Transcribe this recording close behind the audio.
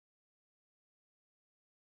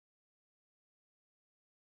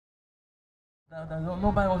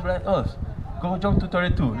Nobody was like us. Go jump to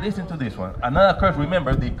 32. Listen to this one. Another curse,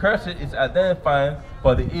 remember, the curse is identifying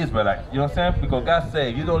for the Israelites. You know what I'm saying? Because God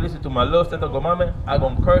said, if you don't listen to my law, set of commandment, I'm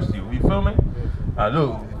going to curse you. You feel me?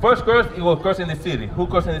 Look, first curse, it was cursing the city. Who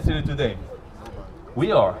cursing the city today?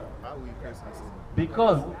 We are.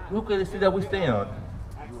 Because look at the city that we stay on.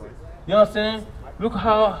 You know what I'm saying? Look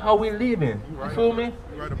how we living. You feel me?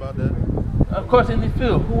 You're right about that. Of course, in the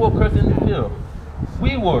field. Who was cursing in the field?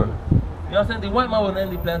 We were. You know what I'm saying? The white man was not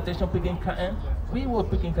in the plantation picking cotton. We were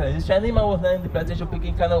picking cotton. The Chinese man was not in the plantation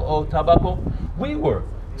picking cotton or tobacco. We were.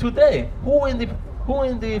 Today, who in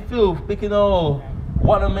the field picking all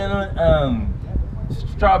watermelon,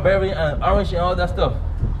 strawberry and orange and all that stuff?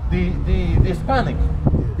 The Hispanic,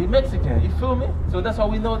 the Mexican. You feel me? So that's why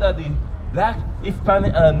we know that the Black,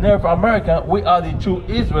 Hispanic, and Native American, we are the true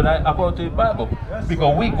Israelites according to the Bible.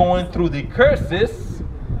 Because we're going through the curses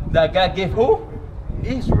that God gave who?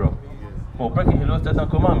 Israel. For breaking his law, statutes, and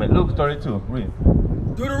commandment. Luke 32, read.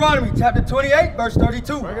 Deuteronomy chapter 28, verse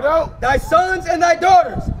 32. Bring it out. Thy sons and thy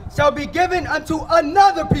daughters shall be given unto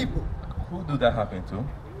another people. Who do that happen to?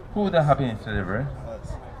 Who that happen in slavery?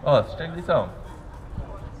 Us. Check this out.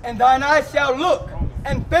 And thine eyes shall look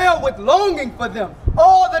and fail with longing for them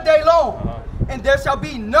all the day long. And there shall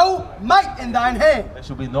be no might in thine hand. There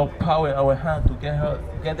should be no power in our hand to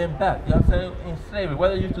get them back. You know what I'm saying? In slavery, what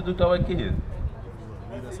they used to do to our kids?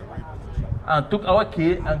 And took our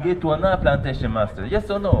kid and gave to another plantation master. Yes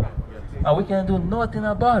or no? And we can do nothing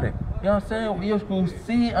about it. You know what I'm saying? We used to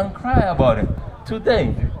see and cry about it.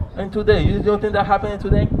 Today, you don't think that happening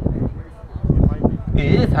today?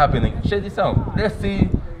 It is happening. Check this out. Let's see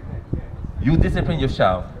you discipline your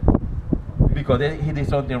child because he did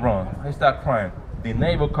something wrong. He start crying. The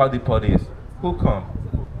neighbor called the police. Who come?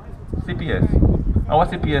 CPS. And what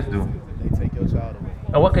CPS do? They take your child away.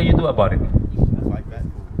 And what can you do about it? Fight back.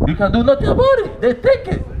 You can do nothing about it. They take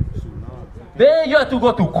it. Then you have to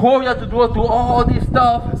go to court. You have to go to all this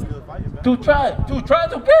stuff to try to get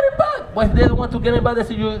it back. But if they don't want to get it back, they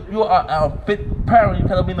say you are a fit parent. You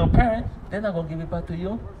cannot be no parent. They're not gonna give it back to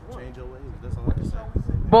you. Change your ways. That's all I can say.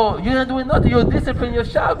 But you're not doing nothing. You're disciplining your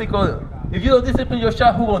child because if you don't discipline your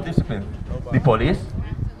child, who gonna discipline? Nobody. The police.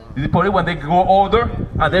 The police, when they go older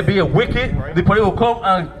and they be wicked, the police will come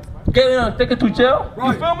and get in and take it to jail.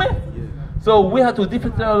 You feel me? So we have to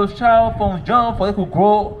discipline our child from young for them to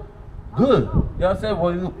grow good. You know what I'm saying?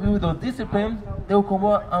 Well, if we don't discipline, they will come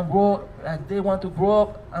out and grow like they want to grow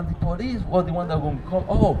up, and the police was the one that will come,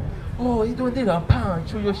 oh, you doing this, and pound,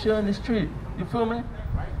 throw your shit on the street. You feel me?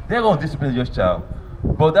 They're going to discipline your child.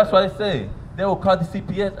 But that's what I say. They will call the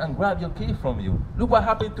CPS and grab your kid from you. Look what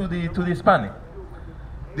happened to the Hispanic.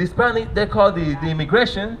 The Hispanic, they call the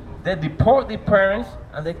immigration, they deport the parents,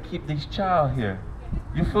 and they keep this child here.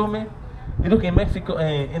 You feel me? You look in Mexico,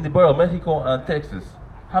 in the border of Mexico and Texas.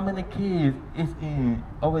 How many kids is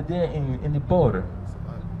over there in the border?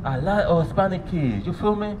 A lot of Hispanic kids, you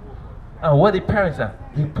feel me? And what the parents are?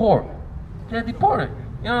 Deport. They're deported.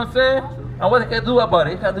 You know what I'm saying? And what they can do about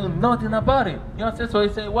it? They can do nothing about it. You know what I'm saying? So he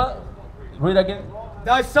say, what? Read again.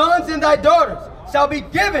 Thy sons and thy daughters shall be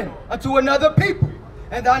given unto another people,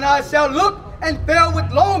 and thine eyes shall look and fail with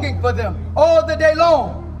longing for them all the day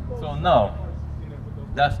long. So now,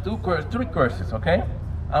 that's three curses, okay?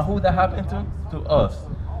 And who that happened to? To us.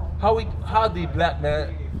 How the black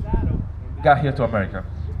man got here to America?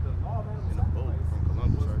 In a boat from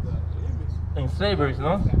Columbus, right? In slavery,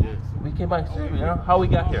 no? Yes. We came back in slavery, you know? How we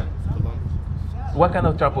got here? Columbus. What kind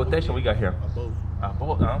of transportation we got here? A boat. A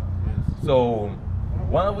boat, huh? Yes. So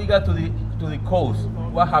when we got to the coast,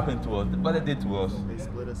 what happened to us? What they did to us? They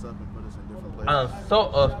split us up and put us in different places. And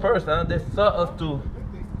saw us first, huh? They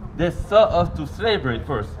saw us to slavery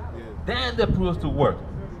first. Yeah. Then they put us to work.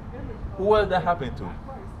 Who else that happened to? Us.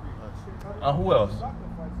 And who else?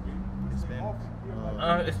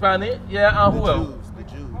 Hispanics. Hispanic, yeah, and who else? The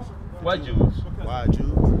Jews. What Jews? Why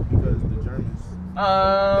Jews? Because the Germans.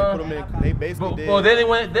 They put them in. They basically did. But they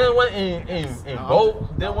went in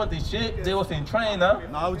boat. They went the ship. They was in train, huh?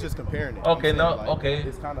 No, I was just comparing it. Okay, I'm no, saying, like, okay.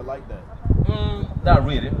 It's kind of like that. Not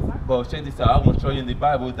really. But check this out. I'm gonna show you in the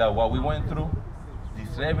Bible that what we went through, the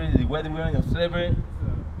slavery, the way we were in slavery,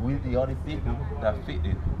 we the only people that fit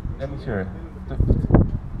it. Let me share it.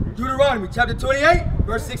 Deuteronomy chapter 28,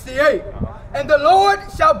 verse 68. And the Lord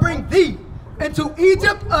shall bring thee into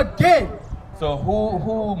Egypt again. So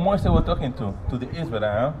who Moses was talking to? To the Israelites,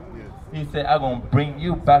 huh? Yes. He said, I'm going to bring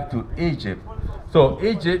you back to Egypt. So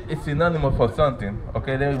Egypt is synonymous for something.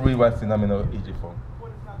 Okay, let's read what synonymous of Egypt for.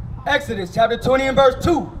 Exodus chapter 20 and verse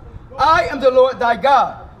 2. I am the Lord thy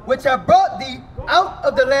God, which have brought thee out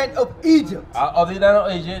of the land of Egypt. Out of the land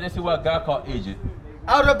of Egypt, let's see what God called Egypt.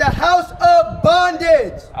 out of the house of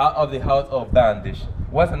bondage. Out of the house of bondage.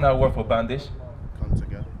 What's another word for bondage? Come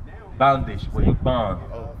together. Bondage, when you bond.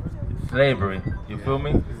 Slavery. You feel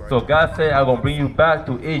me? So God said, I'm gonna bring you back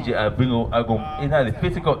to Egypt. I'm gonna the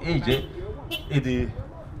physical Egypt. The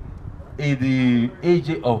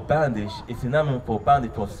Egypt of bondage is synonym for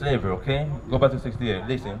bondage, for slavery, okay? Go back to 68.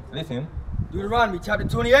 Listen. Deuteronomy chapter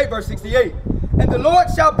 28, verse 68. And the Lord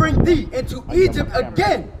shall bring thee into Egypt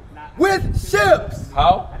again with ships.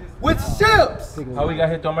 How? With ships. How we got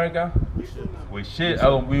here to America? With ship. I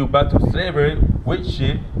will bring you back to slavery with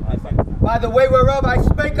ship. By the way whereof I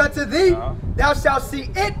spake unto thee, thou shalt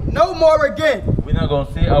see it no more again. We're not going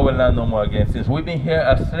to see our land no more again. Since we've been here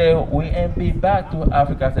as slaves, we ain't be back to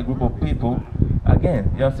Africa as a group of people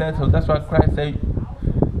again. You know what I'm saying? So that's why Christ said,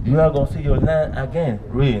 you are going to see your land again.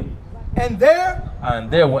 Read. And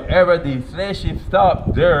there, wherever the slave ship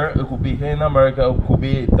stopped, there, it could be here in America, it could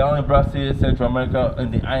be down in Brazil, Central America,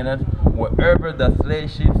 in the islands, wherever the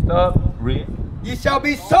slave ship stopped, read. Ye shall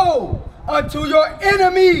be sold unto your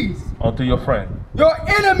enemies. Unto your friend. Your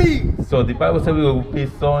enemies. So the Bible says we will be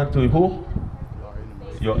sold unto who?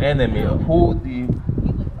 Your enemy. Who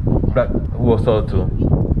was sold to?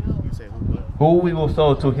 Who we will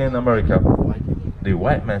sold to here in America? The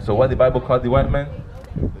white man. So what the Bible called the white man?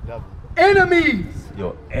 The devil. Enemies.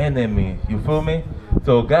 Your enemy. You feel me?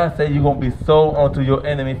 So God said you're going to be sold unto your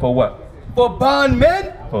enemy for what? For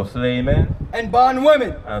bondmen. For slave men. And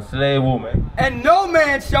bondwomen. And slave women. And no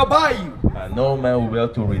man shall buy you. And no man will be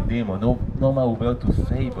able to redeem us. No man will be able to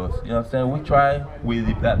save us. You know what I'm saying? We try with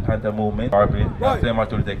the Black Panther movement, Martin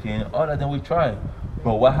Luther King, all of them we try.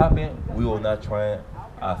 But what happened? We will not try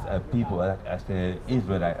as a people, as the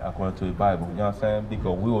Israelites, according to the Bible. You know what I'm saying?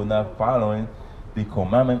 Because we were not following the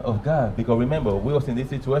commandment of God. Because remember, we was in this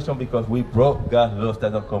situation because we broke God's law,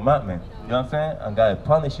 statute, and commandment. You know what I'm saying? And God is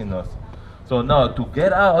punishing us. So now to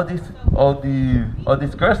get out of all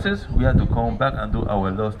these curses, we have to come back and do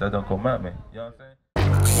our law, statute, and commandment. You know what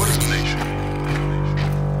I'm saying? What is a nation?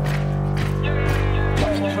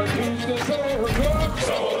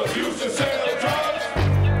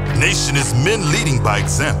 Nation is men leading by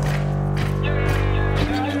example.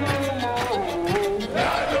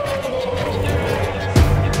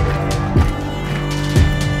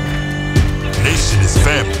 Nation is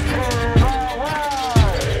family.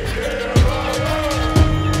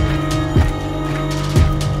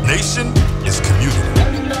 Nation is community.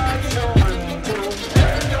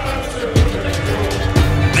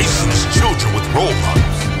 Nation is children with role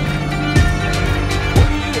models.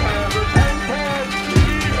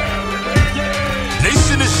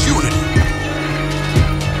 Nation is unity.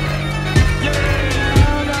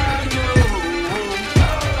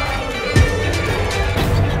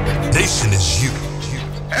 Nation is you.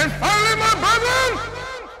 And finally, my brethren,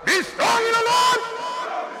 be strong in the Lord.